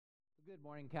Good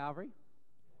morning, Calvary.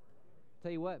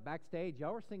 Tell you what, backstage,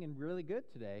 y'all were singing really good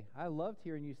today. I loved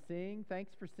hearing you sing.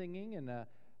 Thanks for singing, and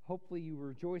hopefully you were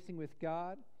rejoicing with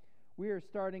God. We are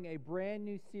starting a brand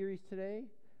new series today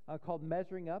called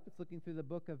Measuring Up. It's looking through the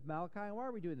book of Malachi. And why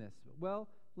are we doing this? Well,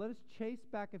 let us chase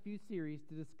back a few series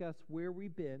to discuss where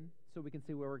we've been so we can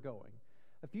see where we're going.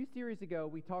 A few series ago,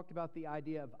 we talked about the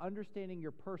idea of understanding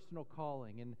your personal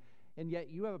calling, and yet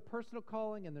you have a personal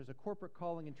calling and there's a corporate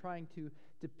calling, and trying to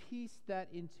piece that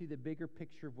into the bigger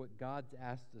picture of what God's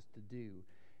asked us to do.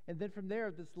 And then from there,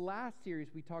 this last series,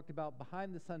 we talked about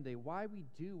behind the Sunday, why we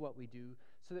do what we do,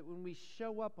 so that when we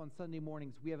show up on Sunday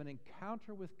mornings, we have an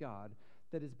encounter with God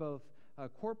that is both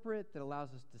corporate, that allows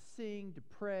us to sing, to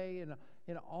pray,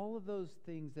 and all of those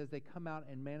things as they come out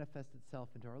and manifest itself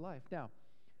into our life. Now,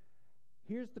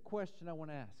 here's the question I want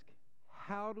to ask.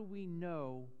 How do we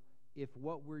know if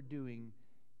what we're doing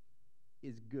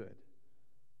is good?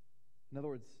 In other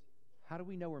words, how do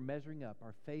we know we're measuring up,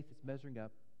 our faith is measuring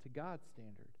up to God's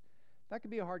standard? That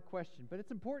could be a hard question, but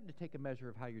it's important to take a measure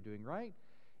of how you're doing, right?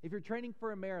 If you're training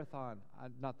for a marathon,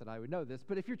 not that I would know this,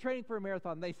 but if you're training for a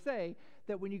marathon, they say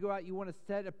that when you go out, you want to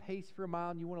set a pace for a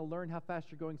mile and you want to learn how fast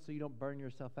you're going so you don't burn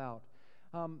yourself out.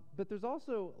 But there's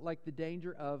also like the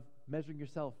danger of measuring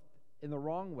yourself in the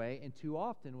wrong way, and too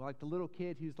often, like the little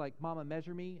kid who's like, "Mama,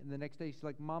 measure me," and the next day she's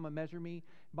like, "Mama, measure me,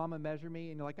 Mama, measure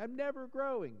me," and you're like, "I'm never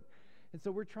growing." And so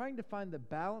we're trying to find the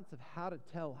balance of how to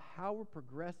tell how we're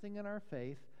progressing in our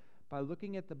faith by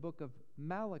looking at the book of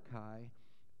Malachi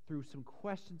through some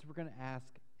questions we're going to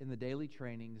ask in the daily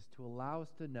trainings to allow us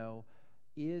to know,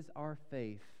 is our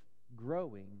faith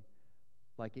growing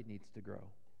like it needs to grow?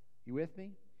 You with me?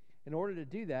 In order to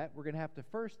do that, we're going to have to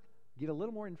first get a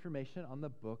little more information on the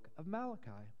book of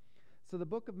Malachi. So the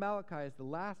book of Malachi is the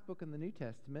last book in the New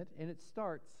Testament, and it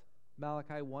starts,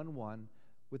 Malachi 1:1,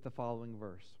 with the following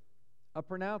verse. A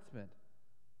pronouncement,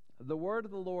 the word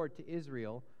of the Lord to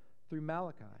Israel through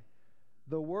Malachi.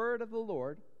 The word of the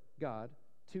Lord, God,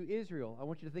 to Israel. I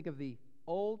want you to think of the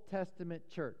Old Testament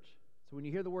church. So when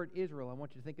you hear the word Israel, I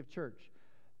want you to think of church.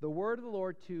 The word of the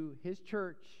Lord to his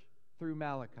church through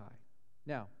Malachi.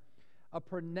 Now, a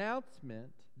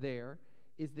pronouncement there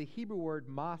is the Hebrew word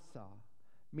masa,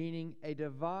 meaning a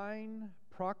divine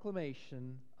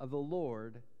proclamation of the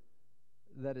Lord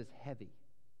that is heavy.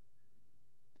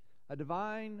 A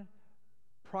divine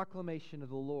proclamation of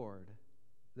the Lord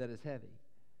that is heavy.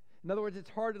 In other words, it's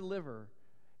hard to deliver,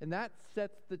 and that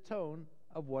sets the tone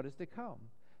of what is to come.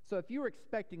 So if you were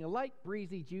expecting a light,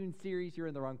 breezy June series, you're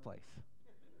in the wrong place.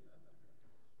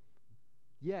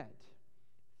 Yet,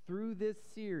 through this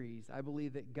series, I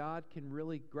believe that God can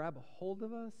really grab a hold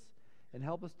of us and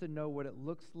help us to know what it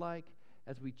looks like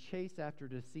as we chase after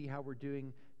to see how we're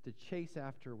doing, to chase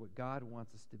after what God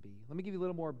wants us to be. Let me give you a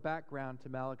little more background to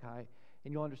Malachi,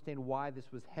 and you'll understand why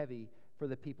this was heavy for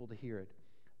the people to hear it.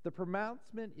 The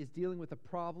pronouncement is dealing with the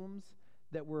problems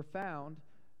that were found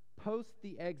post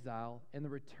the exile and the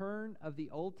return of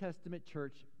the Old Testament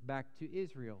church back to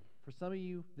Israel. For some of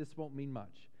you, this won't mean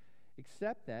much.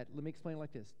 Except that, let me explain it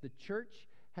like this. The church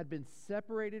had been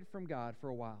separated from God for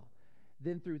a while.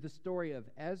 Then through the story of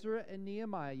Ezra and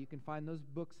Nehemiah, you can find those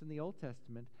books in the Old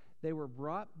Testament, they were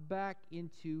brought back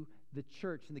into the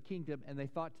church and the kingdom, and they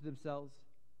thought to themselves,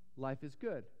 life is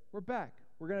good. We're back.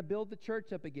 We're going to build the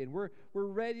church up again. We're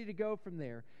ready to go from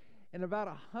there. And about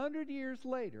 100 years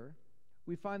later,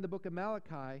 we find the book of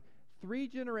Malachi. 3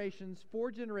 generations, 4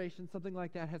 generations, something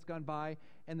like that has gone by,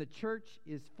 and the church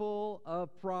is full of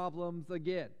problems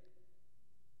again.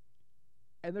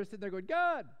 And they're sitting there going,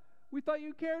 God, we thought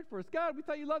you cared for us. God, we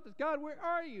thought you loved us. God, where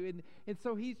are you? And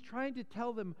so he's trying to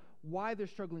tell them why they're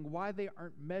struggling, why they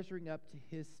aren't measuring up to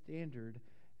his standard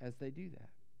as they do that.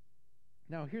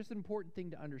 Now, here's an important thing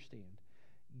to understand.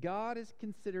 God is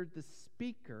considered the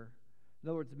speaker. In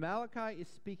other words, Malachi is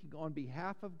speaking on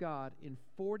behalf of God in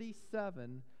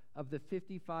 47 of the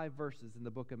 55 verses in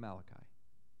the book of Malachi.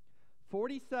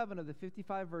 47 of the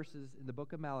 55 verses in the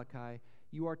book of Malachi,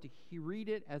 you are to read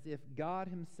it as if God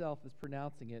himself is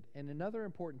pronouncing it. And another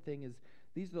important thing is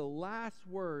these are the last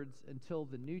words until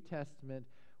the New Testament,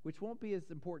 which won't be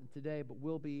as important today, but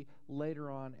will be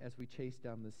later on as we chase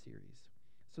down this series.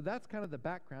 So that's kind of the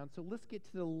background. So let's get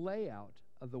to the layout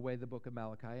of the way the book of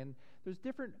Malachi. And there's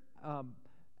different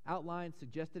outlines,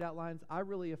 suggested outlines. I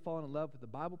really have fallen in love with the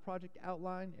Bible Project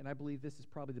outline, and I believe this is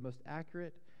probably the most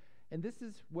accurate. And this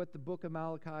is what the book of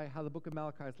Malachi, how the book of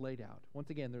Malachi is laid out. Once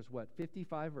again, there's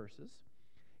 55 verses.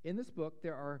 In this book,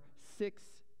 there are 6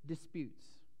 disputes,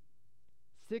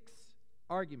 6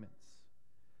 arguments.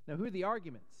 Now, who are the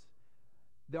arguments?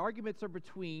 The arguments are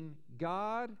between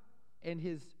God and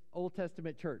his Old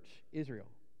Testament church, Israel.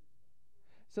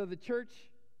 So the church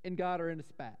and God are in a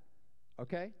spat,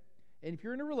 okay? And if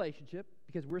you're in a relationship,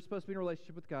 because we're supposed to be in a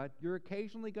relationship with God, you're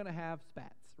occasionally going to have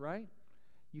spats, right?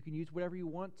 You can use whatever you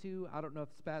want to. I don't know if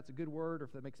spat's a good word or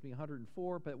if that makes me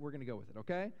 104, but we're going to go with it,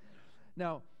 okay?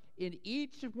 Now, in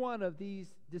each one of these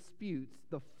disputes,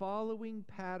 the following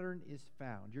pattern is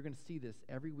found. You're going to see this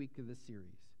every week of this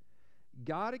series.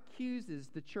 God accuses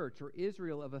the church or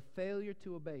Israel of a failure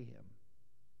to obey him.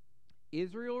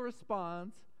 Israel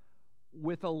responds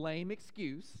with a lame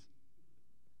excuse.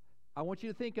 I want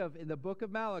you to think of, in the book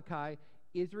of Malachi,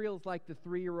 Israel's like the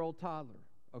 3-year-old toddler,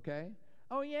 okay?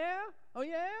 Oh, yeah? Oh,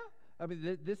 yeah? I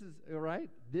mean, this is, all right?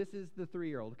 This is the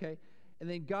 3-year-old, okay? And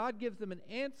then God gives them an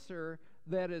answer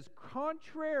that is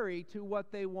contrary to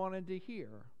what they wanted to hear,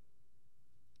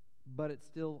 but it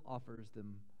still offers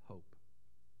them hope.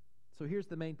 So here's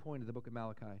the main point of the book of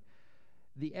Malachi.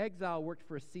 The exile worked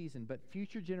for a season, but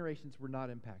future generations were not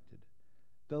impacted.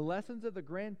 The lessons of the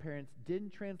grandparents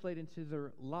didn't translate into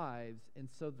their lives, and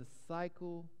so the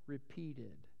cycle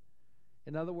repeated.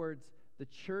 In other words, the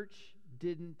church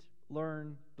didn't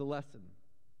learn the lesson.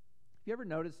 Have you ever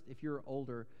noticed, if you're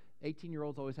older,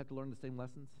 18-year-olds always have to learn the same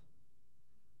lessons?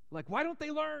 Like, why don't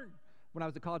they learn? When I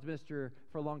was a college minister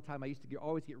for a long time, I used to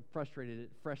always get frustrated at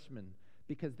freshmen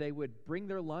because they would bring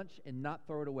their lunch and not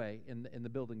throw it away in the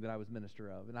building that I was minister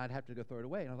of, and I'd have to go throw it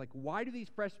away. And I was like, why do these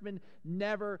freshmen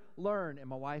never learn? And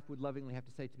my wife would lovingly have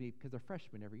to say to me, because they're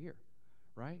freshmen every year,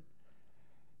 right?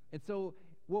 And so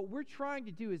what we're trying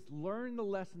to do is learn the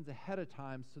lessons ahead of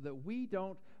time so that we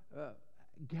don't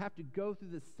have to go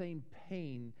through the same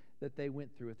pain that they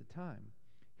went through at the time.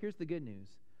 Here's the good news.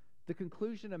 The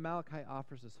conclusion of Malachi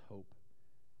offers us hope.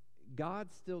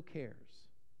 God still cares,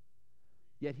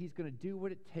 yet he's going to do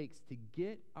what it takes to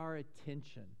get our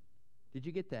attention. Did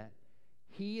you get that?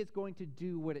 He is going to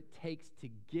do what it takes to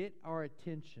get our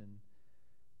attention,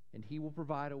 and he will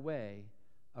provide a way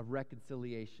of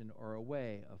reconciliation or a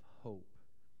way of hope.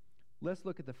 Let's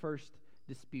look at the first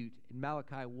dispute in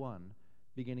Malachi 1,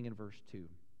 beginning in verse 2.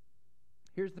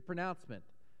 Here's the pronouncement.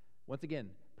 Once again,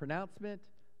 pronouncement,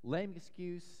 lame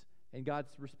excuse, and God's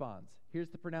response. Here's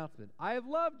the pronouncement. I have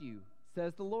loved you,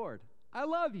 says the Lord. I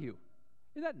love you.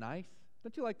 Isn't that nice?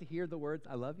 Don't you like to hear the words,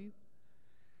 I love you?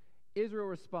 Israel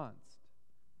responds,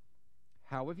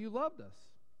 how have you loved us?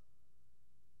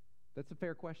 That's a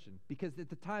fair question, because at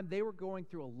the time they were going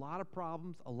through a lot of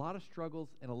problems, a lot of struggles,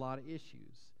 and a lot of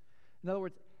issues. In other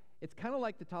words, it's kind of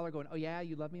like the toddler going, oh yeah,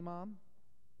 you love me, Mom?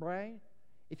 Right?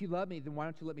 If you love me, then why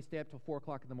don't you let me stay up till 4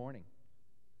 o'clock in the morning?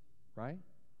 Right?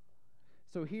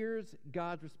 So here's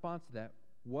God's response to that.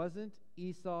 Wasn't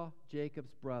Esau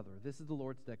Jacob's brother? This is the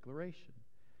Lord's declaration.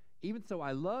 Even so,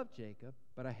 I loved Jacob,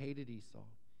 but I hated Esau.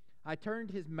 I turned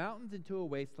his mountains into a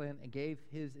wasteland and gave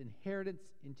his inheritance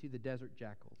into the desert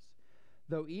jackals.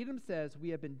 Though Edom says, we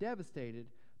have been devastated,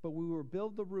 but we will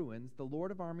build the ruins, the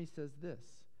Lord of armies says this,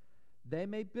 they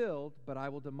may build, but I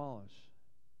will demolish.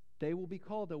 They will be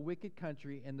called a wicked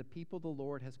country, and the people the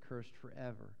Lord has cursed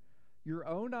forever. Your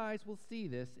own eyes will see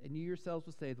this, and you yourselves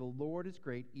will say, the Lord is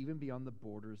great, even beyond the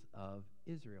borders of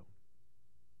Israel.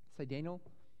 Say, Daniel,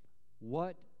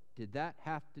 what did that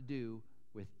have to do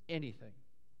with anything?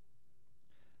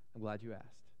 I'm glad you asked.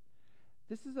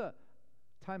 This is a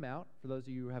timeout for those of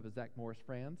you who have a Zach Morris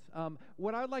friends.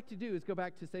 What I'd like to do is go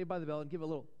back to Saved by the Bell and give a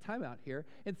little timeout here.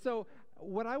 And so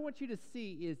what I want you to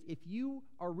see is if you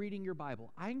are reading your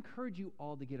Bible, I encourage you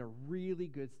all to get a really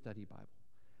good study Bible.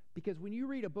 Because when you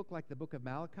read a book like the book of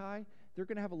Malachi, they're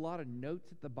going to have a lot of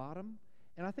notes at the bottom.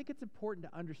 And I think it's important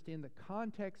to understand the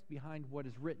context behind what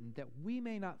is written that we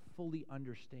may not fully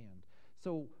understand.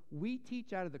 So we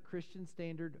teach out of the Christian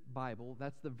Standard Bible.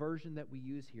 That's the version that we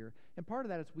use here. And part of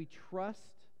that is we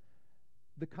trust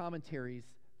the commentaries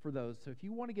for those. So if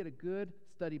you want to get a good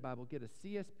study Bible, get a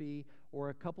CSB or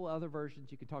a couple other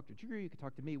versions. You can talk to Drew, you can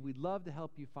talk to me. We'd love to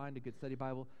help you find a good study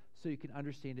Bible so you can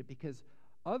understand it, because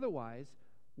otherwise,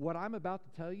 what I'm about to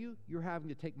tell you, you're having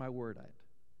to take my word at it.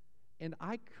 And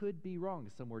I could be wrong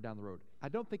somewhere down the road. I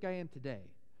don't think I am today.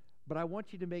 But I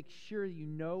want you to make sure you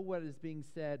know what is being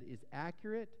said is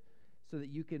accurate so that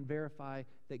you can verify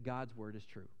that God's word is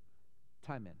true.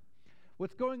 Time in.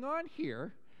 What's going on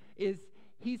here is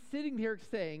he's sitting here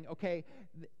saying, okay,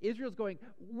 Israel's going,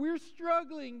 we're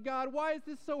struggling, God. Why is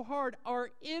this so hard? Our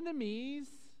enemies,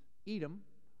 Edom,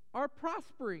 are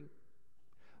prospering.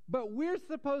 But we're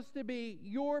supposed to be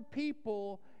your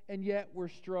people, and yet we're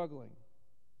struggling.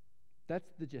 That's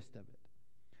the gist of it.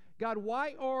 God,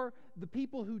 why are the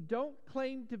people who don't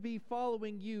claim to be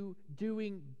following you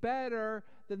doing better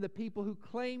than the people who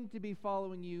claim to be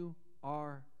following you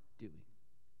are doing?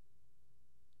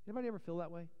 Anybody ever feel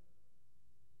that way?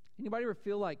 Anybody ever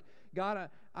feel like God,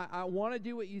 I want to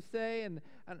do what you say, and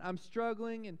I'm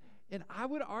struggling. And I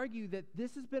would argue that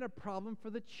this has been a problem for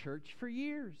the church for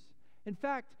years. In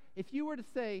fact, if you were to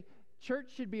say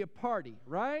church should be a party,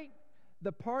 right?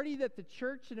 The party that the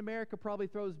church in America probably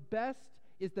throws best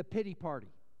is the pity party.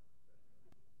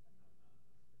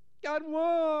 God,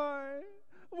 why?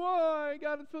 Why?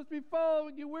 God, I'm supposed to be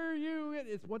following you. Where are you?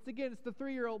 Once again, it's the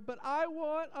 3-year-old. But I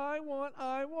want,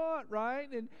 right?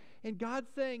 And God's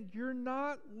saying, you're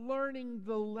not learning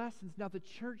the lessons. Now, the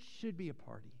church should be a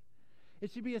party.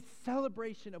 It should be a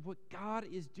celebration of what God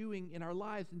is doing in our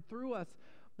lives and through us.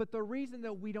 But the reason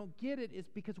that we don't get it is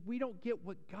because we don't get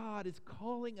what God is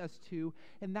calling us to.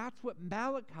 And that's what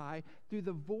Malachi, through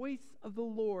the voice of the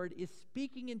Lord, is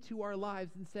speaking into our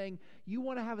lives and saying, you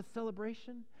want to have a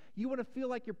celebration? You want to feel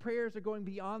like your prayers are going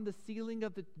beyond the ceiling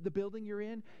of the building you're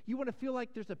in? You want to feel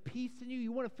like there's a peace in you?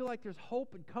 You want to feel like there's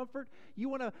hope and comfort? You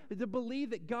want to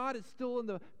believe that God is still in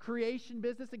the creation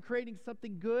business and creating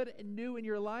something good and new in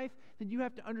your life? Then you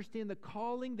have to understand the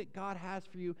calling that God has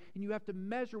for you, and you have to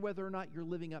measure whether or not you're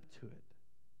living up to it.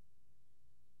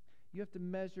 You have to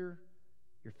measure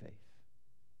your faith.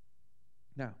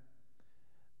 Now,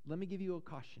 let me give you a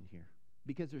caution here,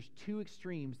 because there's two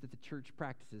extremes that the church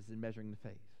practices in measuring the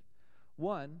faith.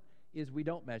 One is we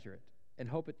don't measure it and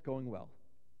hope it's going well.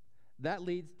 That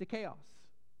leads to chaos,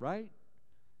 right?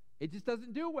 It just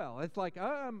doesn't do well. It's like,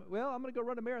 I'm going to go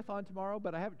run a marathon tomorrow,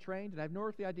 but I haven't trained, and I have no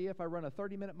earthly idea if I run a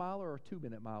 30-minute mile or a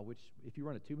 2-minute mile, which if you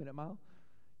run a 2-minute mile,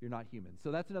 you're not human. So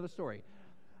that's another story.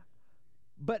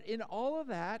 But in all of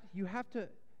that, you have to,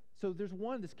 so there's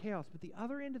one, this chaos, but the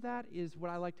other end of that is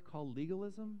what I like to call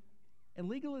legalism. And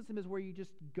legalism is where you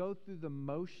just go through the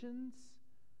motions,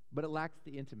 but it lacks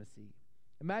the intimacy.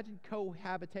 Imagine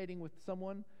cohabitating with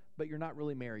someone, but you're not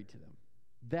really married to them.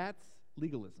 That's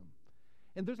legalism.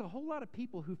 And there's a whole lot of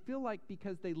people who feel like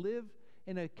because they live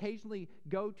and occasionally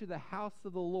go to the house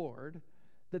of the Lord,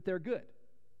 that they're good.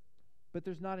 But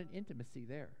there's not an intimacy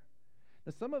there.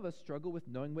 Now, some of us struggle with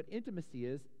knowing what intimacy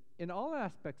is in all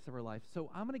aspects of our life.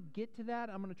 So I'm going to get to that.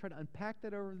 I'm going to try to unpack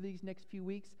that over these next few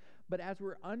weeks. But as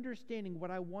we're understanding, what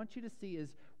I want you to see is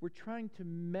we're trying to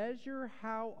measure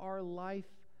how our life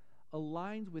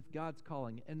aligns with God's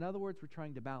calling. In other words, we're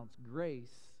trying to balance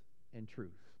grace and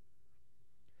truth.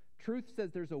 Truth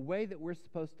says there's a way that we're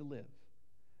supposed to live.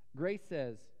 Grace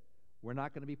says we're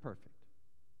not going to be perfect.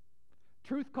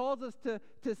 Truth calls us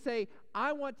to say,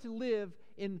 I want to live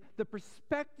in the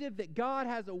perspective that God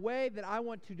has a way that I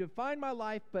want to define my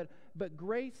life, but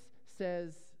grace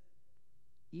says,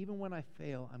 even when I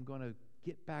fail, I'm going to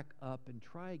get back up and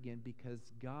try again because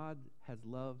God has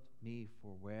loved me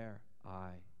for where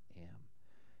I am.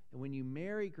 And when you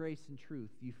marry grace and truth,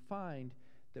 you find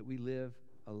that we live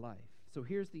a life. So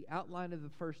here's the outline of the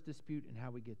first dispute and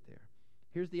how we get there.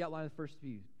 Here's the outline of the first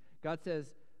dispute. God says,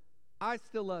 I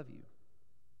still love you.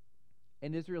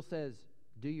 And Israel says,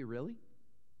 do you really?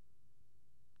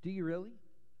 Do you really?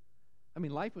 I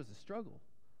mean, life was a struggle.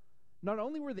 Not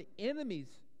only were the enemies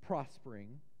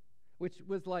prospering, which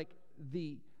was like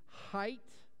the height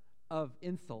of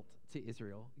insult to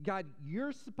Israel. God,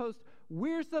 we're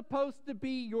supposed to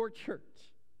be your church.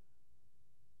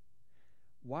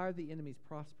 Why are the enemies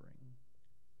prospering?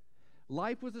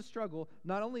 Life was a struggle,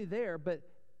 not only there, but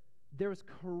there was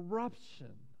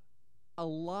corruption, a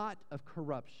lot of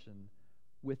corruption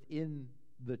within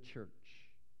the church.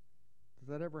 Does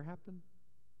that ever happen?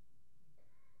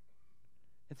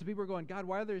 And so people are going, God,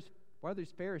 why are there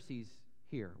Pharisees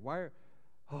here?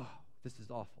 This is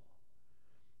awful.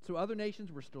 So other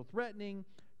nations were still threatening,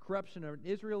 corruption in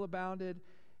Israel abounded,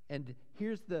 and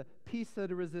here's the piece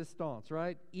de resistance,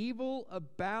 right? Evil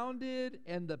abounded,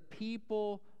 and the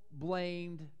people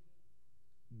blamed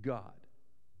God.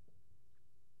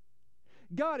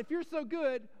 God, if you're so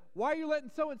good, why are you letting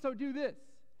so-and-so do this?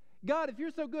 God, if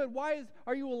you're so good, why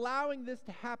are you allowing this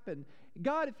to happen?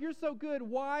 God, if you're so good,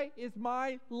 why is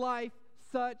my life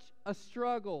such a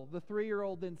struggle? The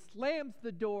 3-year-old then slams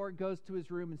the door, goes to his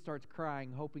room, and starts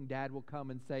crying, hoping Dad will come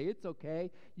and say, it's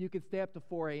okay, you can stay up to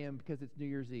 4 a.m. because it's New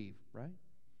Year's Eve, right?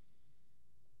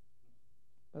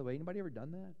 By the way, anybody ever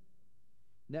done that?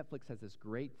 Netflix has this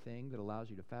great thing that allows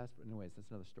you to fast. But anyways, that's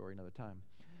another story, another time.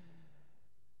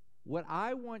 What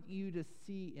I want you to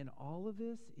see in all of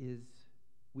this is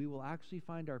we will actually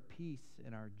find our peace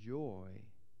and our joy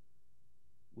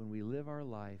when we live our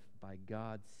life by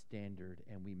God's standard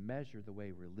and we measure the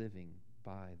way we're living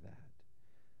by that.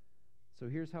 So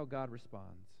here's how God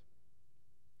responds.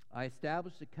 I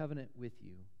established a covenant with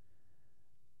you.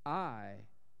 I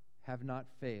have not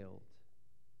failed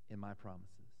in my promises.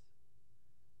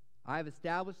 I have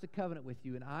established a covenant with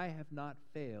you, and I have not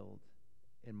failed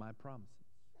in my promises.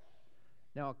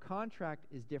 Now, a contract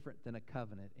is different than a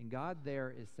covenant, and God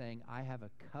there is saying, I have a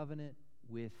covenant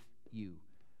with you.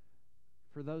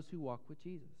 For those who walk with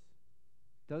Jesus,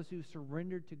 those who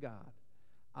surrendered to God,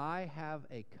 I have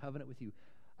a covenant with you.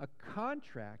 A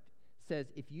contract says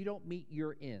if you don't meet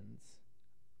your ends,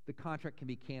 the contract can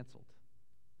be canceled.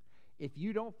 If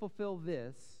you don't fulfill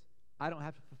this, I don't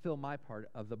have to fulfill my part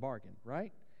of the bargain,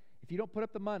 right? If you don't put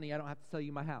up the money, I don't have to sell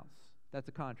you my house. That's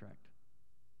a contract,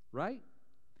 right?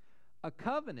 A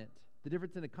covenant, the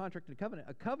difference in a contract and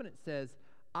a covenant says,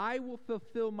 I will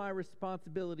fulfill my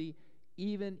responsibility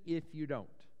even if you don't.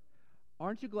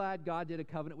 Aren't you glad God did a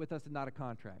covenant with us and not a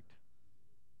contract?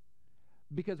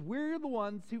 Because we're the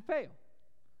ones who fail.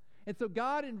 And so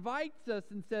God invites us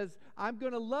and says, I'm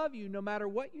going to love you no matter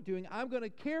what you're doing. I'm going to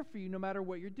care for you no matter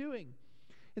what you're doing.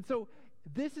 And so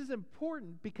this is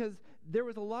important because there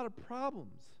was a lot of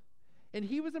problems. And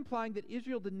he was implying that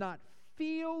Israel did not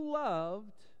feel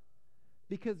loved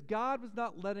because God was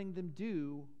not letting them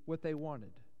do what they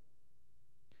wanted.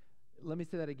 Let me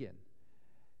say that again.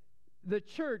 The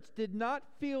church did not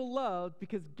feel loved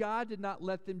because God did not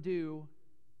let them do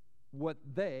what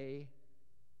they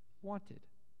wanted.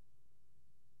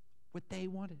 What they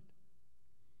wanted.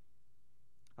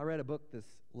 I read a book this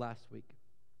last week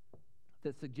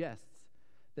that suggests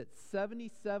that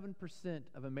 77%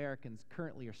 of Americans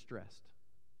currently are stressed.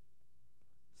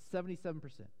 77%.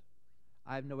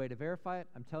 I have no way to verify it.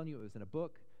 I'm telling you, it was in a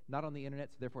book, not on the internet,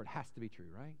 so therefore it has to be true,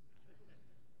 right?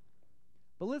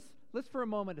 But let's for a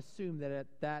moment assume that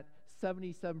that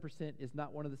 77% is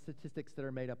not one of the statistics that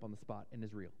are made up on the spot and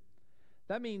is real.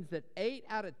 That means that 8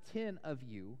 out of 10 of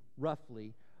you,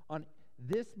 roughly, on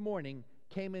this morning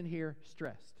came in here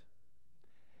stressed.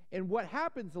 And what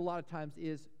happens a lot of times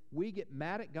is we get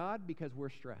mad at God because we're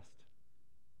stressed.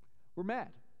 We're mad,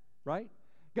 right?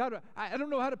 God, I don't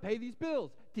know how to pay these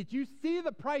bills. Did you see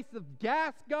the price of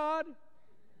gas, God?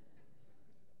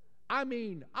 I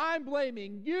mean, I'm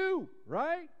blaming you,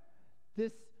 right?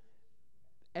 This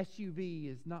SUV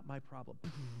is not my problem,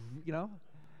 you know?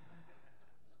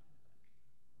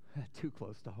 Too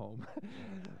close to home.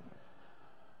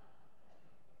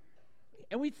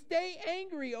 And we stay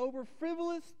angry over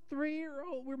frivolous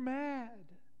 3-year-old. We're mad.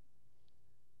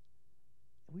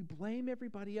 And we blame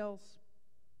everybody else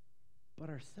but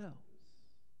ourselves.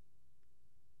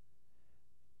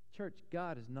 Church,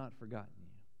 God has not forgotten you.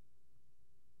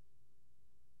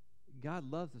 God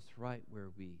loves us right where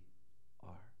we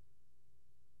are.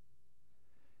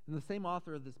 And the same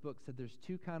author of this book said there's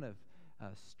two kind of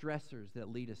stressors that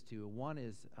lead us to. One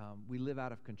is we live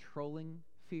out of controlling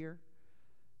fear.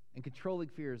 And controlling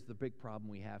fear is the big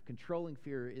problem we have. Controlling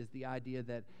fear is the idea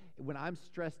that when I'm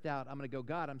stressed out, I'm going to go,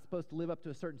 God, I'm supposed to live up to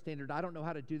a certain standard. I don't know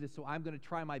how to do this, so I'm going to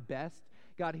try my best.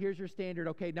 God, here's your standard.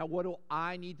 Okay, now what do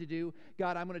I need to do?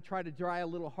 God, I'm going to try to try a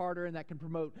little harder, and that can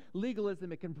promote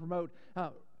legalism. It can promote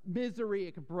misery.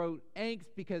 It can promote angst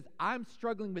because I'm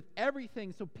struggling with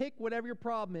everything. So pick whatever your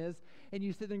problem is, and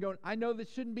you sit there and go, I know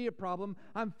this shouldn't be a problem.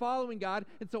 I'm following God,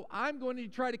 and so I'm going to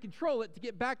try to control it to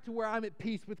get back to where I'm at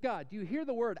peace with God. Do you hear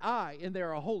the word I in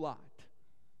there a whole lot?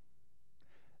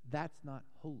 That's not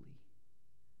holy.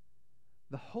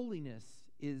 The holiness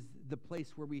is the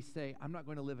place where we say, I'm not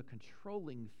going to live a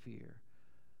controlling fear,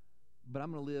 but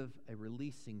I'm going to live a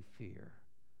releasing fear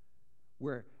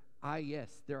where yes,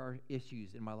 there are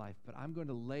issues in my life, but I'm going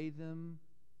to lay them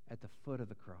at the foot of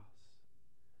the cross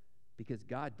because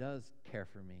God does care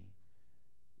for me.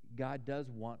 God does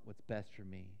want what's best for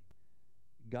me.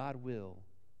 God will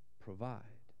provide.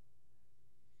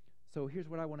 So here's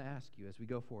what I want to ask you as we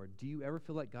go forward. Do you ever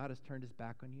feel like God has turned his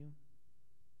back on you?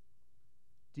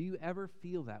 Do you ever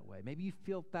feel that way? Maybe you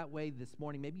feel that way this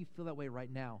morning. Maybe you feel that way right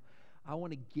now. I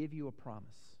want to give you a promise.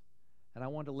 And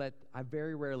I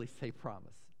very rarely say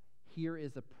promise. Here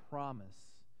is a promise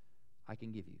I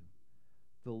can give you.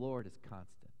 The Lord is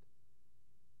constant.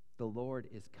 The Lord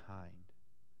is kind.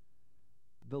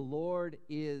 The Lord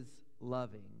is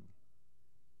loving.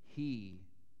 He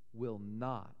will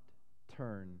not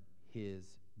turn his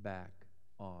back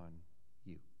on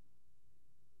you.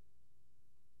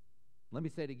 Let me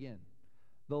say it again.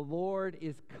 The Lord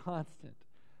is constant.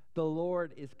 The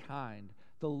Lord is kind.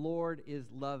 The Lord is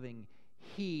loving.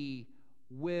 He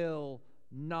will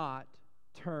not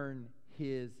turn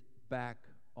his back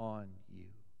on you.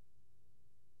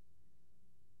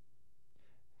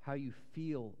 How you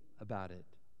feel about it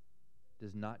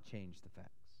does not change the facts.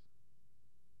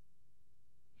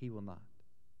 He will not.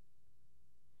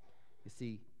 You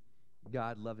see,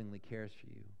 God lovingly cares for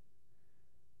you.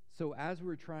 So as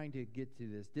we're trying to get to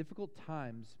this, difficult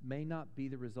times may not be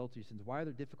the result of your sins. Why are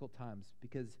there difficult times?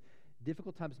 Because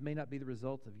Difficult times may not be the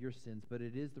result of your sins, but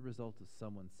it is the result of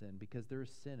someone's sin, because there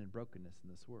is sin and brokenness in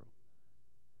this world.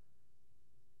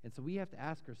 And so we have to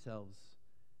ask ourselves,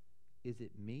 is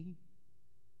it me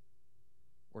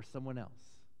or someone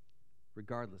else?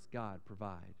 Regardless, God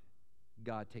provide.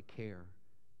 God take care.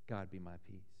 God be my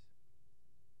peace.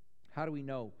 How do we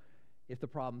know if the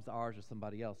problem's ours or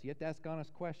somebody else? You have to ask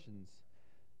honest questions.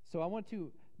 So I want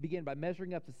to begin by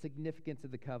measuring up the significance of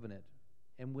the covenant.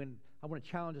 And when I want to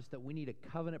challenge us that we need a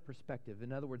covenant perspective.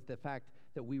 In other words, the fact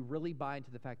that we really buy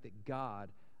into the fact that God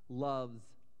loves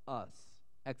us,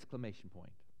 exclamation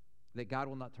point. That God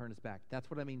will not turn us back. That's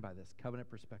what I mean by this, covenant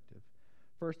perspective.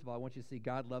 First of all, I want you to see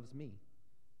God loves me.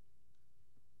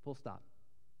 Full stop.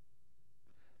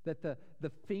 That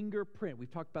the fingerprint,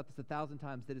 we've talked about this 1,000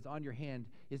 times, that is on your hand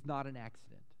is not an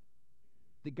accident.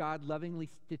 That God lovingly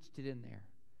stitched it in there.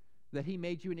 That he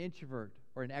made you an introvert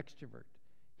or an extrovert.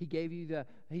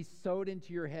 He sewed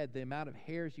into your head the amount of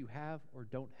hairs you have or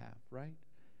don't have, right?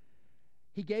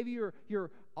 He gave you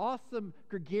your awesome,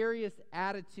 gregarious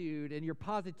attitude and your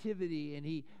positivity, and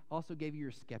he also gave you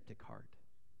your skeptic heart.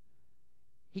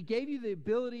 He gave you the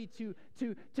ability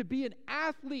to be an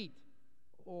athlete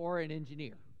or an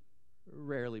engineer.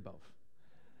 Rarely both.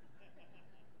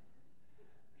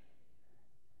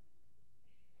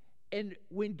 And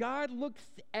when God looks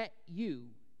at you,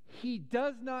 he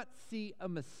does not see a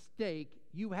mistake.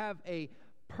 You have a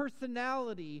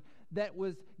personality that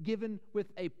was given with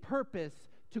a purpose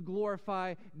to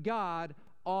glorify God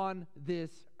on this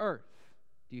earth.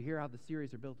 Do you hear how the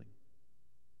series are building?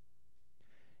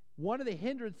 One of the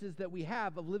hindrances that we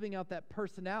have of living out that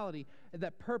personality and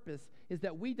that purpose is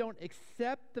that we don't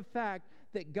accept the fact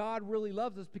that God really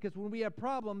loves us, because when we have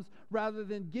problems, rather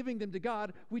than giving them to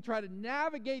God, we try to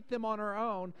navigate them on our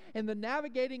own, and the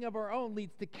navigating of our own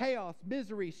leads to chaos,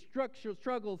 misery,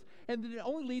 struggles, and then it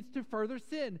only leads to further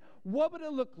sin. What would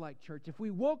it look like, church, if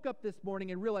we woke up this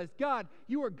morning and realized, God,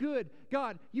 you are good.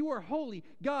 God, you are holy.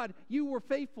 God, you were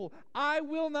faithful. I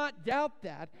will not doubt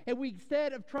that. And we,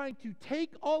 instead of trying to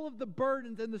take all of the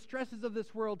burdens and the stresses of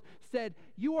this world, said,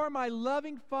 you are my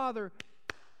loving Father.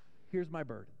 Here's my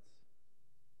burdens.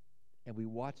 And we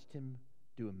watched him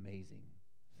do amazing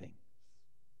things.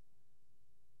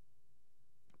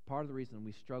 Part of the reason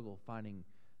we struggle finding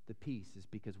the peace is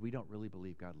because we don't really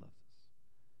believe God loves us.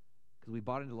 Because we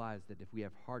bought into lies that if we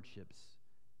have hardships,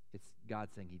 it's God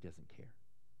saying he doesn't care.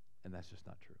 And that's just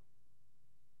not true.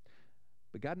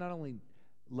 But God not only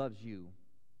loves you,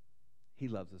 he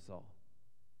loves us all.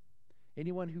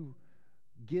 Anyone who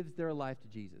gives their life to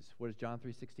Jesus. What is John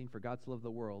 3:16? For God so loved the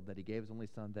world that he gave his only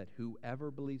son, that whoever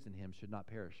believes in him should not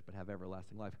perish but have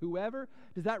everlasting life. Whoever?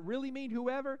 Does that really mean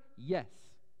whoever? Yes.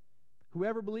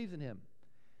 Whoever believes in him,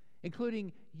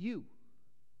 including you,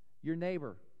 your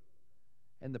neighbor,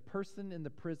 and the person in the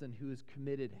prison who has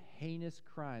committed heinous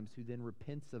crimes, who then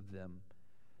repents of them.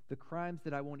 The crimes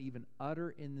that I won't even utter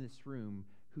in this room,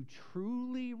 who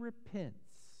truly repents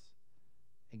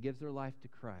and gives their life to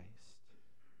Christ.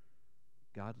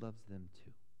 God loves them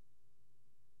too.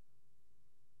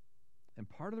 And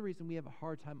part of the reason we have a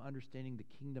hard time understanding the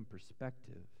kingdom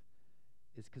perspective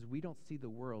is because we don't see the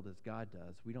world as God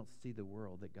does. We don't see the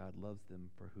world that God loves them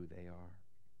for who they are.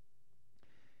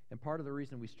 And part of the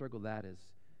reason we struggle that is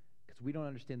because we don't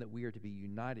understand that we are to be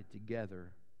united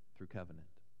together through covenant.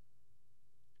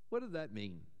 What does that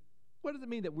mean? What does it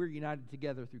mean that we're united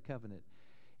together through covenant?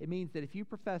 It means that if you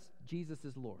profess Jesus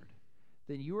as Lord,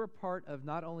 then you are part of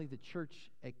not only the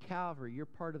church at Calvary, you're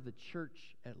part of the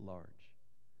church at large.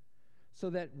 So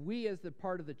that we, as the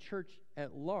part of the church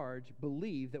at large,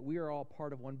 believe that we are all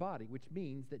part of one body, which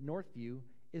means that Northview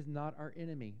is not our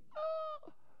enemy.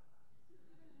 Oh!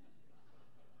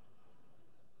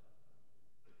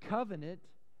 Covenant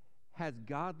has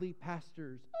godly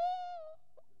pastors.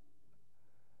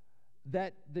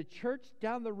 That the church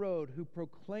down the road who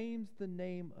proclaims the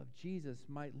name of Jesus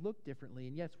might look differently.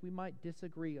 And yes, we might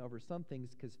disagree over some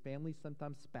things because families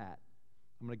sometimes spat.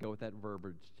 I'm going to go with that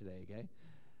verbiage today, okay?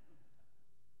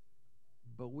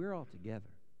 But we're all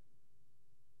together.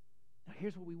 Now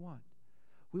here's what we want.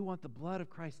 We want the blood of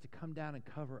Christ to come down and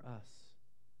cover us.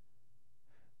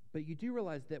 But you do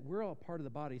realize that we're all part of the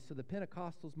body, so the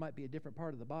Pentecostals might be a different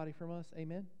part of the body from us.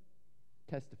 Amen?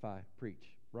 Testify,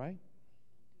 preach, right?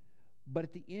 But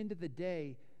at the end of the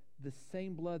day, the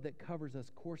same blood that covers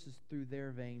us courses through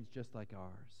their veins just like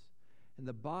ours. And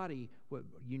the body, what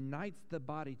unites the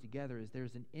body together is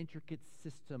there's an intricate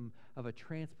system of a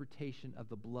transportation of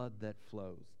the blood that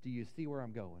flows. Do you see where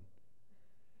I'm going?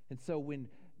 And so when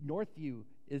Northview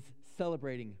is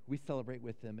celebrating, we celebrate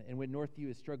with them. And when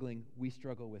Northview is struggling, we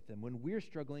struggle with them. When we're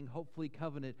struggling, hopefully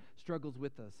Covenant struggles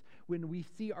with us. When we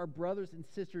see our brothers and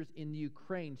sisters in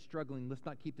Ukraine struggling, let's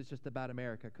not keep this just about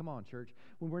America. Come on, church.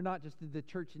 When we're not just the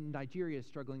church in Nigeria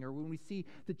struggling, or when we see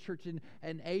the church in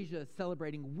Asia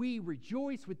celebrating, we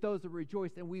rejoice with those that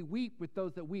rejoice, and we weep with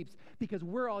those that weeps, because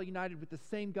we're all united with the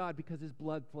same God, because his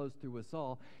blood flows through us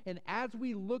all. And as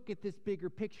we look at this bigger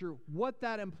picture, what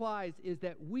that implies is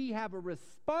that we have a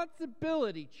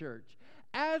responsibility, church,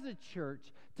 as a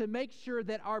church, to make sure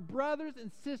that our brothers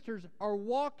and sisters are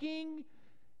walking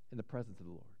in the presence of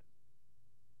the Lord.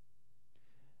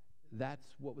 That's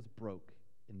what was broke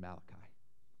in Malachi.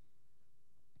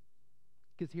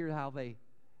 Because here's how they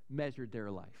measured their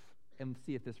life, and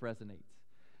see if this resonates.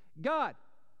 God,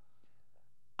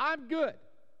 I'm good.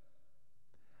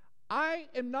 I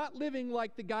am not living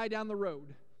like the guy down the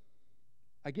road.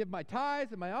 I give my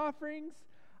tithes and my offerings.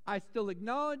 I still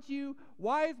acknowledge you.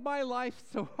 Why is my life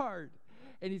so hard?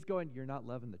 And he's going, you're not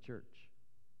loving the church.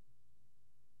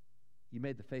 You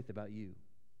made the faith about you.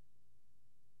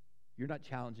 You're not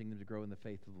challenging them to grow in the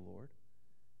faith of the Lord.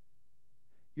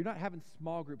 You're not having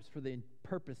small groups for the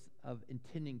purpose of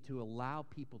intending to allow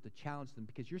people to challenge them,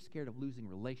 because you're scared of losing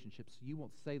relationships, so you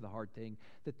won't say the hard thing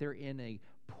that they're in a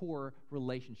poor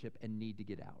relationship and need to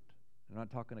get out. I'm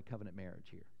not talking a covenant marriage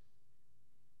here.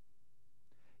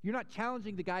 You're not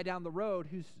challenging the guy down the road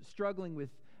who's struggling with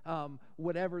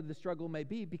whatever the struggle may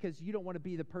be, because you don't want to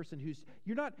be the person who's,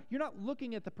 you're not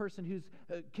looking at the person who's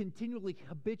continually,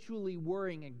 habitually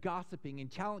worrying and gossiping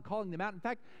and calling them out. In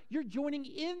fact, you're joining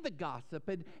in the gossip,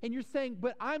 and you're saying,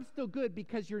 but I'm still good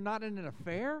because you're not in an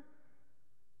affair.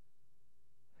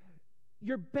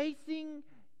 You're basing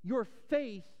your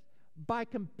faith by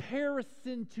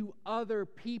comparison to other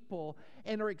people,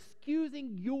 and are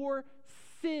excusing your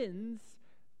sins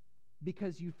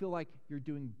because you feel like you're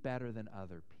doing better than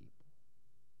other people.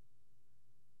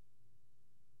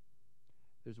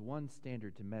 There's one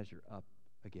standard to measure up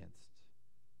against.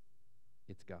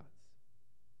 It's God's.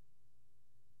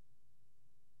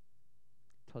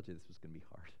 I told you this was going to be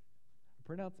hard.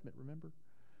 Pronouncement, remember?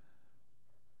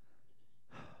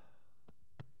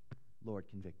 Lord,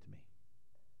 convict me.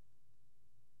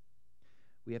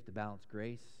 We have to balance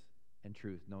grace and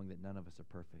truth, knowing that none of us are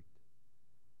perfect.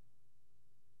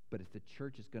 But if the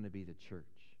church is going to be the church,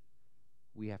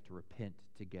 we have to repent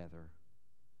together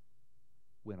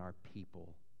when our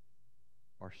people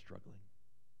are struggling.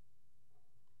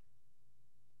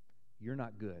 You're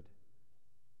not good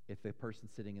if the person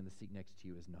sitting in the seat next to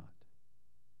you is not,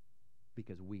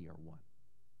 because we are one.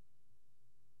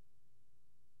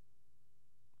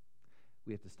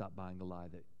 We have to stop buying the lie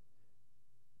that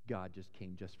God just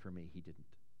came just for me. He didn't.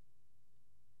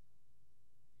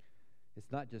 It's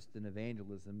not just an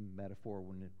evangelism metaphor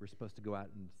when we're supposed to go out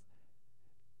and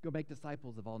go make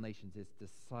disciples of all nations. It's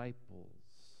disciples.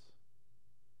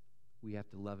 We have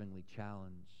to lovingly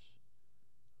challenge,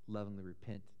 lovingly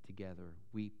repent together,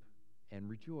 weep and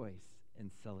rejoice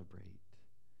and celebrate.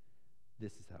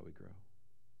 This is how we grow.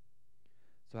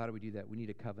 So how do we do that? We need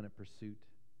a covenant pursuit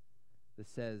that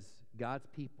says God's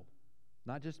people,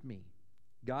 not just me,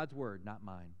 God's word, not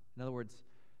mine. In other words,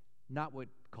 not what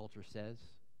culture says,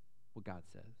 what God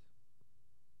says.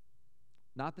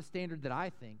 Not the standard that I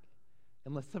think,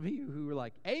 unless some of you who are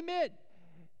like, amen,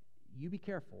 you be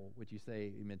careful what you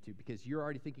say amen to, because you're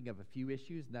already thinking of a few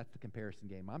issues, and that's the comparison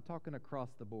game. I'm talking across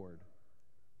the board.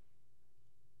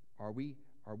 Are we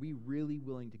really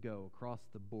willing to go across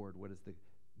the board? What is the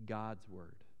God's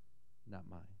word, not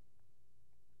mine?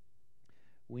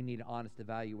 We need honest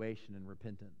evaluation and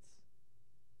repentance.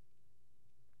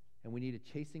 And we need a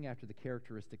chasing after the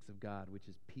characteristics of God, which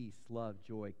is peace, love,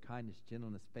 joy, kindness,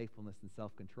 gentleness, faithfulness, and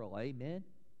self-control. Amen?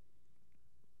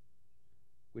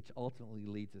 Which ultimately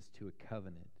leads us to a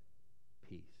covenant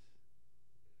peace.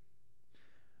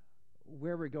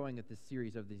 Where we're going at this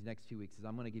series over these next few weeks is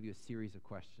I'm going to give you a series of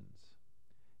questions.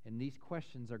 And these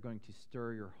questions are going to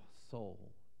stir your soul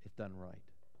if done right.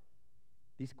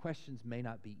 These questions may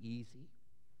not be easy,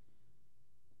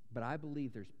 but I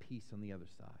believe there's peace on the other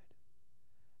side.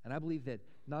 And I believe that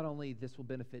not only this will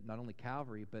benefit not only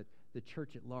Calvary, but the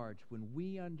church at large, when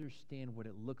we understand what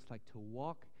it looks like to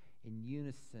walk in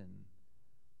unison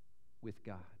with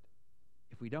God.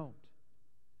 If we don't,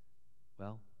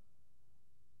 well,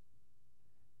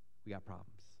 we got problems,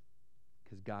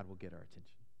 because God will get our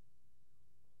attention.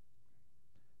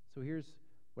 So here's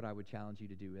what I would challenge you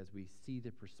to do as we see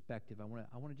the perspective. I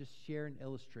want to just share an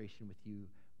illustration with you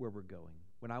where we're going.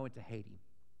 When I went to Haiti,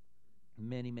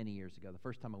 many, many years ago, the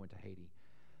first time I went to Haiti,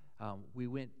 we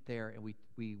went there and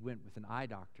we went with an eye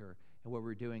doctor, and what we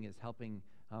were doing is helping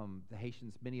The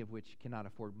Haitians,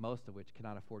 most of which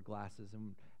cannot afford glasses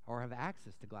or have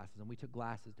access to glasses, and we took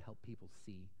glasses to help people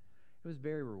see. It was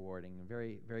very rewarding and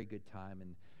very, very good time.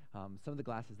 And some of the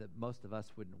glasses that most of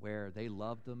us wouldn't wear, they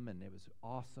loved them, and it was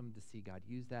awesome to see God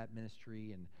use that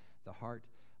ministry and the heart.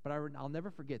 But I'll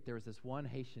never forget, there was this one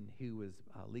Haitian who was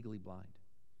legally blind,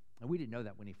 and we didn't know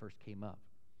that when he first came up.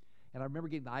 And I remember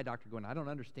getting the eye doctor going, I don't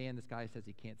understand. This guy says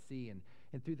he can't see. And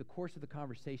through the course of the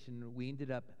conversation, we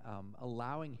ended up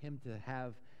allowing him to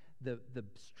have the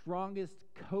strongest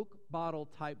Coke bottle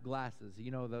type glasses,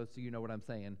 those, so you know what I'm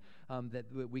saying, that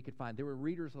we could find. There were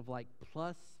readers of like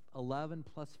plus 11,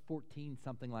 plus 14,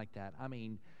 something like that. I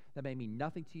mean, that may mean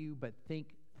nothing to you, but think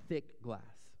thick glass,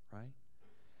 right?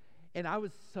 And I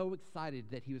was so excited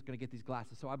that he was going to get these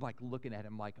glasses. So I'm like looking at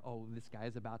him like, oh, this guy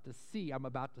is about to see. I'm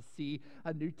about to see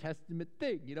a New Testament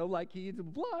thing, like he's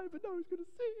blind, but now he's going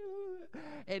to see.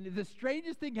 And the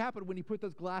strangest thing happened when he put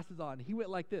those glasses on. He went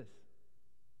like this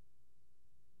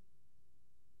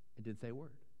and didn't say a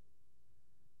word.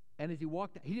 And as he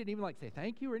walked out, he didn't even say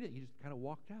thank you or anything. He just kind of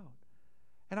walked out.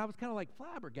 And I was kind of like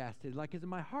flabbergasted, because in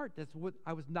my heart, that's what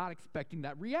I was not expecting,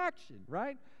 that reaction,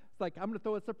 right? It's like, I'm going to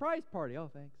throw a surprise party. Oh,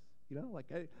 thanks.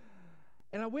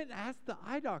 And I went and asked the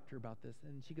eye doctor about this,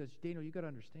 and she goes, Daniel, you got to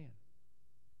understand.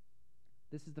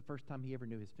 This is the first time he ever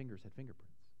knew his fingers had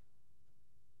fingerprints.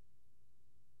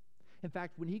 In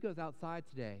fact, when he goes outside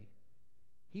today,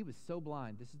 he was so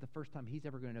blind, this is the first time he's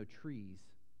ever going to know trees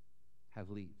have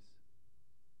leaves.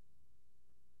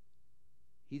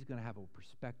 He's going to have a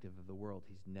perspective of the world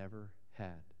he's never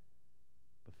had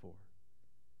before.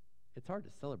 It's hard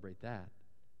to celebrate that.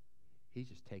 He's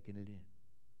just taking it in.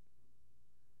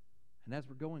 And as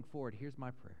we're going forward, here's my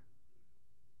prayer.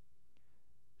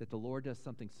 That the Lord does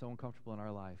something so uncomfortable in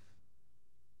our life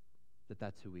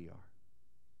that's who we are.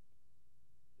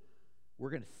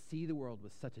 We're going to see the world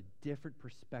with such a different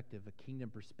perspective, a kingdom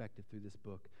perspective through this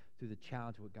book, through the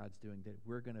challenge of what God's doing, that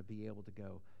we're going to be able to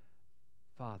go,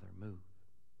 Father, move.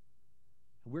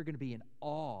 And we're going to be in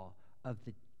awe of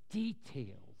the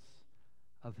details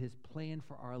of his plan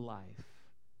for our life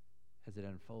as it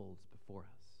unfolds before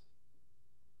us.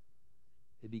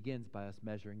 It begins by us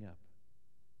measuring up.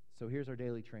 So here's our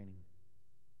daily training.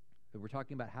 We're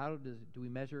talking about how do we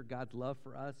measure God's love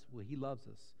for us? Well, he loves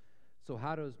us. So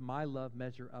how does my love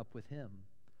measure up with him?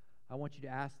 I want you to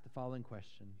ask the following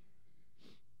question.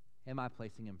 Am I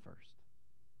placing him first?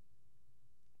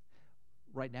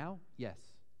 Right now? Yes.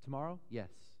 Tomorrow? Yes.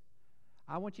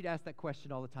 I want you to ask that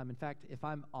question all the time. In fact, if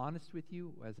I'm honest with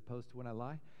you, as opposed to when I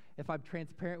lie, if I'm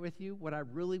transparent with you, what I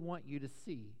really want you to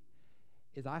see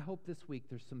is I hope this week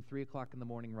there's some 3 o'clock in the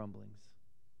morning rumblings.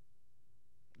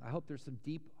 I hope there's some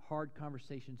deep, hard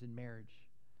conversations in marriage.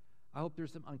 I hope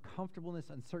there's some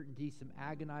uncomfortableness, uncertainty, some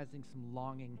agonizing, some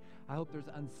longing. I hope there's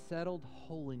unsettled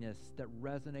holiness that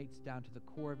resonates down to the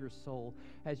core of your soul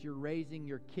as you're raising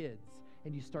your kids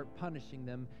and you start punishing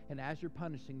them. And as you're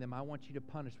punishing them, I want you to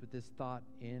punish with this thought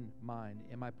in mind.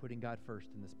 Am I putting God first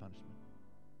in this punishment?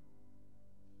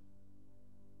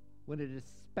 When it is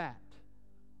spat,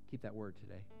 keep that word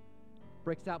today,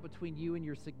 breaks out between you and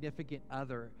your significant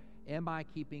other, am I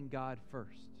keeping God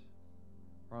first?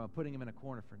 Or am I putting him in a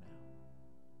corner for now?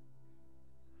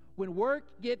 When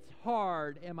work gets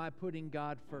hard, am I putting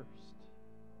God first?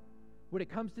 When it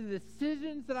comes to the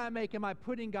decisions that I make, am I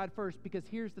putting God first? Because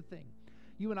here's the thing.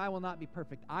 You and I will not be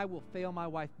perfect. I will fail my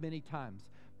wife many times.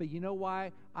 But you know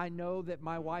why I know that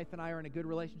my wife and I are in a good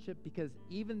relationship? Because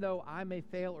even though I may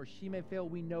fail or she may fail,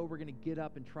 we know we're going to get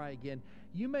up and try again.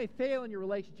 You may fail in your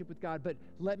relationship with God, but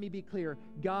let me be clear.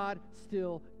 God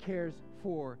still cares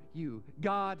for you.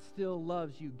 God still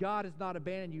loves you. God has not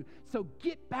abandoned you. So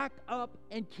get back up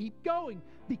and keep going.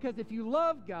 Because if you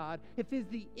love God, if He's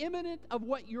the imminent of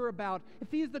what you're about,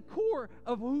 if He is the core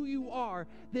of who you are,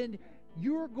 then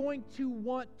you're going to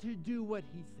want to do what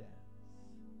He says.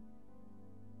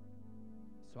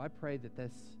 So I pray that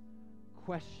this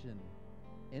question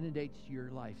inundates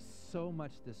your life so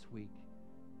much this week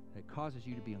that it causes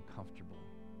you to be uncomfortable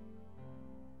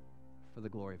for the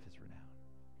glory of His renown.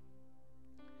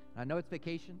 I know it's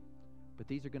vacation, but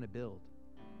these are going to build.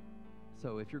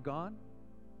 So if you're gone,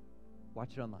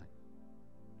 watch it online.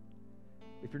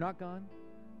 If you're not gone,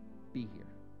 be here.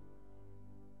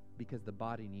 Because the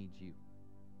body needs you.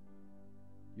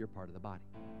 You're part of the body.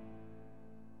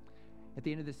 At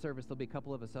the end of this service, there'll be a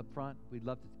couple of us up front. We'd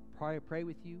love to pray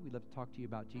with you. We'd love to talk to you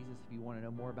about Jesus if you want to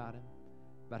know more about Him,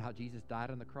 about how Jesus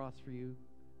died on the cross for you,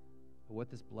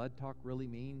 what this blood talk really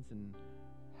means, and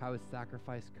how His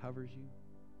sacrifice covers you.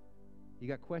 You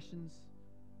got questions?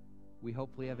 We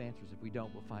hopefully have answers. If we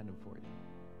don't, we'll find them for you.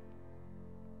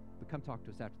 But come talk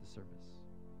to us after the service.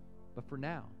 But for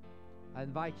now, I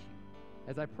invite you,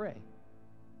 as I pray,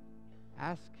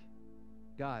 ask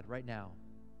God right now,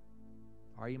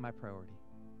 are you my priority?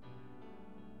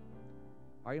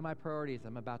 Are you my priority as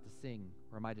I'm about to sing,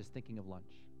 or am I just thinking of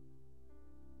lunch?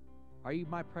 Are you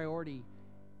my priority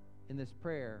in this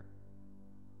prayer,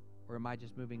 or am I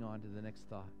just moving on to the next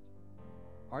thought?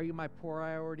 Are you my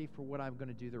priority for what I'm going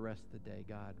to do the rest of the day?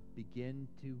 God, begin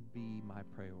to be my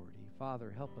priority.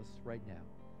 Father, help us right now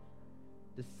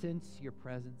to sense your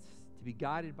presence, to be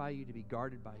guided by you, to be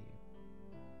guarded by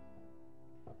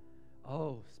you.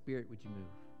 Oh, Spirit, would you move?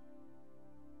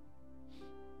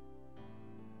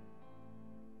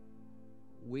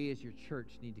 We as your church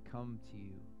need to come to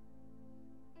you,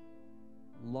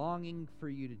 longing for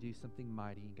you to do something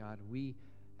mighty. God, we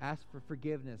ask for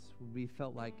forgiveness when we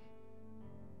felt like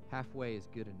halfway is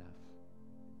good enough,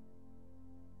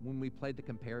 when we played the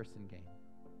comparison game.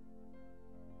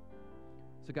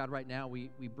 So God, right now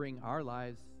we bring our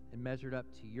lives and measure it up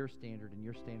to your standard and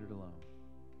your standard alone.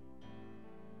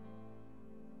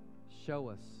 Show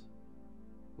us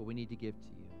what we need to give to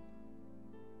you.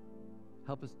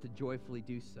 Help us to joyfully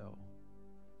do so,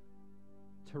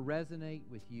 to resonate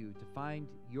with you, to find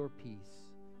your peace.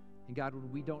 And God,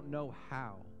 when we don't know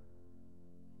how,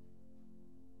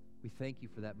 we thank you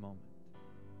for that moment.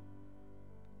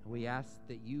 And we ask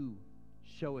that you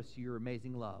show us your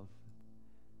amazing love,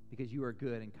 because you are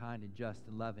good and kind and just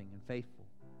and loving and faithful.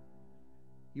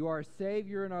 You are our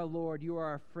Savior and our Lord. You are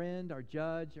our friend, our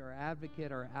judge, our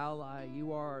advocate, our ally.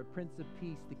 You are our Prince of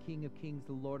Peace, the King of Kings,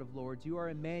 the Lord of Lords. You are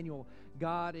Emmanuel,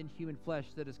 God in human flesh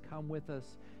that has come with us.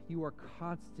 You are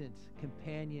constant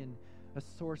companion, a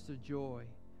source of joy.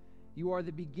 You are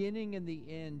the beginning and the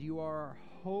end. You are our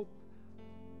hope,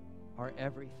 our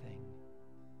everything.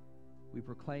 We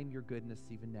proclaim your goodness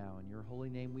even now. In your holy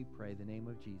name we pray, the name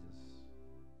of Jesus.